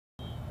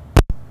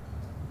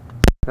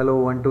Hello,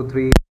 1 2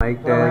 3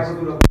 mic test.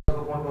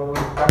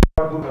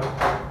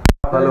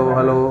 Hello,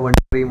 1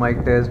 2 3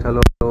 mic test.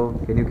 Hello.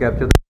 Can you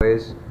capture the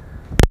voice?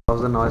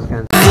 How's the noise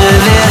cancellation?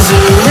 There's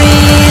a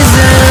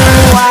reason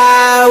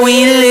why we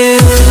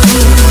live.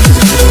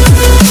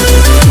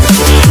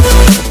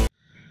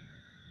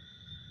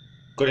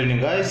 Good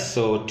evening guys.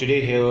 So today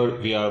here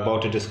we are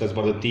about to discuss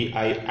about the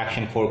Thieye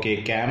Action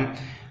 4K cam,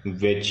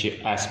 which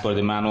as per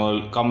the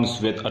manual comes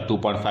with a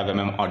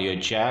 2.5mm audio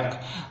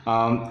jack.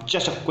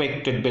 Just a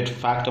quick tidbit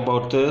fact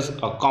about this,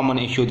 a common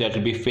issue that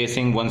you'll be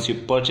facing once you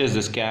purchase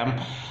this cam.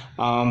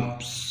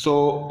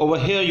 So over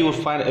here you will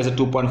find is a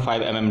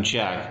 2.5mm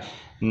jack.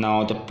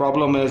 Now the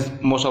problem is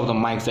most of the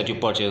mics that you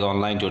purchase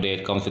online today,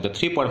 it comes with a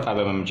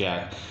 3.5mm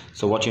jack.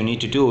 So what you need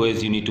to do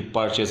is you need to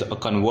purchase a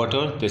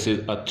converter. This is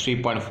a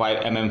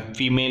 3.5mm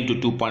female to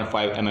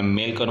 2.5mm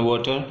male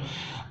converter.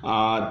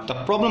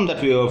 The problem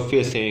that we are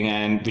facing,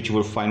 and which you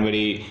will find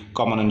very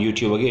common on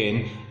YouTube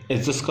again,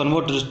 is this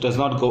converter does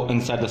not go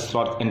inside the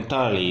slot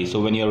entirely.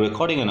 So when you're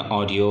recording an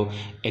audio,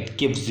 it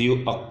gives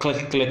you a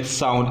click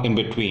sound in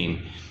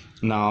between.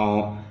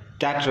 Now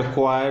that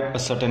required a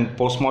certain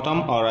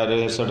postmortem or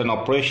a certain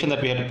operation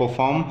that we had to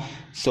perform.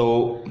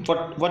 So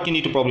what you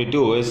need to probably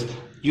do is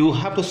you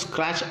have to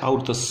scratch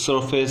out the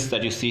surface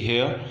that you see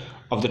here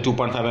of the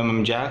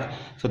 2.5mm jack.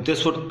 So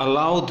this would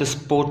allow this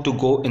port to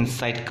go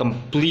inside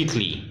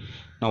completely.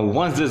 Now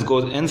once this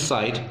goes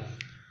inside,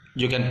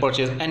 you can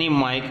purchase any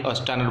mic, a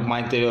standard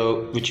mic there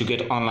which you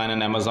get online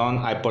on Amazon.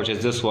 I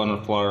purchased this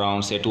one for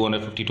around say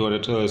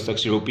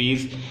 250-260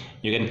 rupees.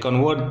 You can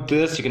convert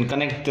this, you can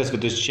connect this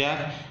with this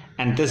jack,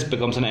 and this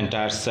becomes an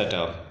entire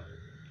setup.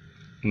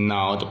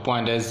 Now the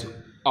point is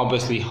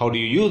obviously how do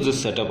you use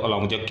this setup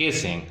along with your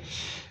casing?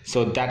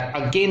 So that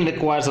again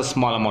requires a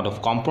small amount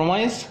of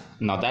compromise.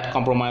 Now that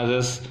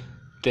compromises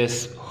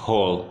this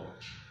hole.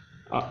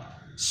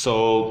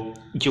 So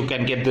you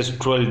can get this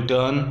drill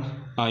done.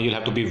 You'll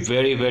have to be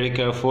very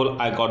careful.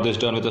 I got this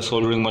done with a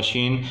soldering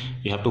machine.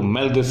 You have to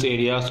melt this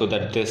area so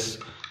that this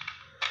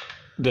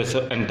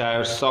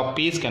entire sock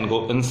piece can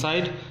go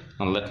inside.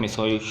 Now let me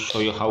show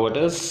you how it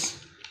is.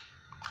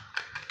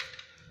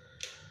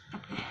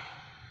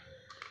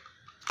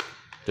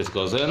 This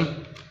goes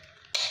in,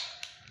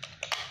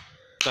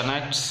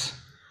 connects,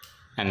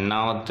 and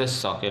now this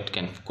socket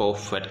can go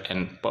fit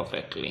in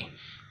perfectly.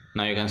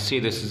 Now you can see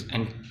this is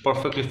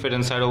perfectly fit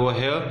inside over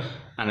here,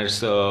 and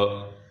it's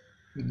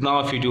now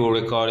if you do a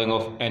recording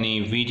of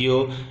any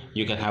video,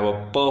 you can have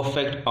a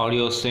perfect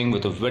audio sync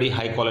with a very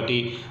high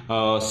quality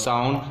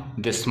sound.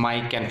 This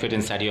mic can fit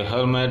inside your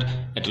helmet.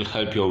 It will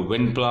help your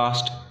wind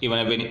blast.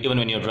 Even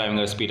when you're driving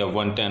at a speed of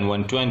 110,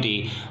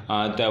 120,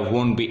 there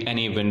won't be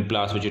any wind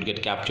blast which would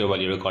get captured while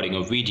you're recording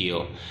a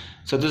video.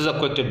 So this is a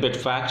quick tidbit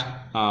fact.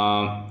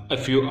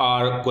 If you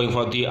are going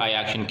for the Thieye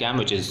action cam,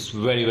 which is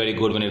very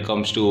good when it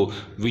comes to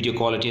video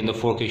quality in the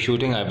 4K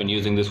shooting, I've been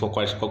using this for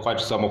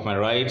quite some of my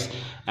rides,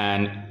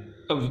 and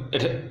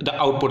the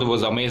output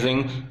was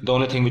amazing. The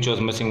only thing which was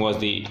missing was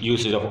the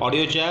usage of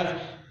audio jack,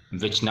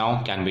 which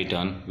now can be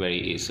done very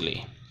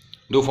easily.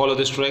 Do follow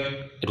this trick.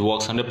 It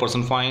works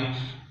 100% fine.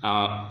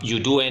 You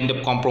do end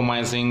up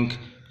compromising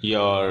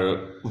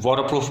your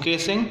waterproof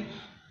casing,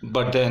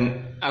 but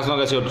then as long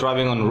as you're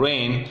driving on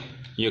rain,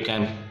 you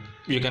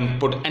can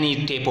put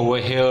any tape over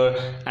here,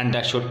 and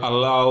that should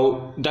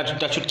allow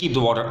that should keep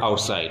the water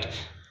outside.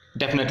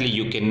 Definitely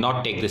you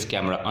cannot take this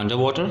camera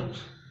underwater.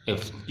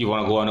 If you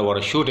want to go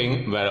underwater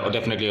shooting, where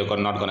definitely you're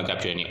not going to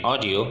capture any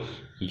audio,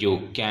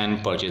 you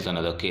can purchase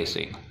another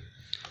casing.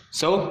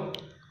 So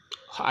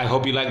I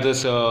hope you like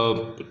this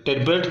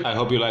tidbit. I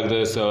hope you like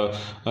this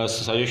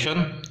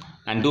suggestion,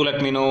 and do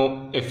let me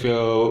know if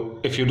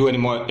you do any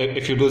more,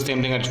 if you do the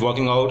same thing and it's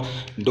working out.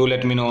 Do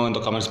let me know in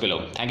the comments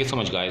below. Thank you so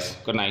much guys.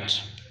 Good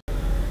night.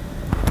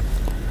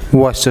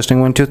 Voice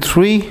testing 1 2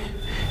 3.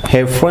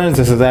 Hey friends,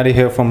 this is Addy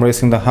here from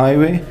Racing the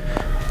Highway.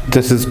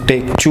 This is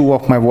take 2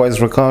 of my voice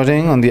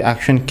recording on the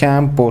action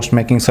cam post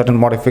making certain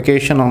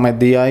modification on my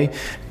Thieye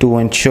to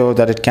ensure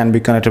that it can be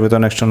connected with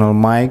an external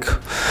mic.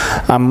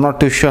 I'm not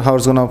too sure how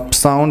it's gonna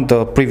sound.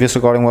 The previous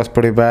recording was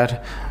pretty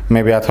bad.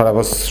 Maybe I thought I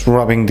was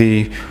rubbing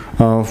the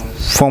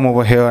foam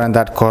over here and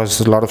that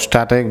caused a lot of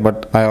static,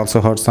 but I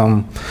also heard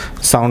some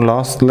sound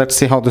loss. Let's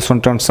see how this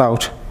one turns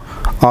out.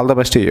 All the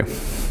best to you.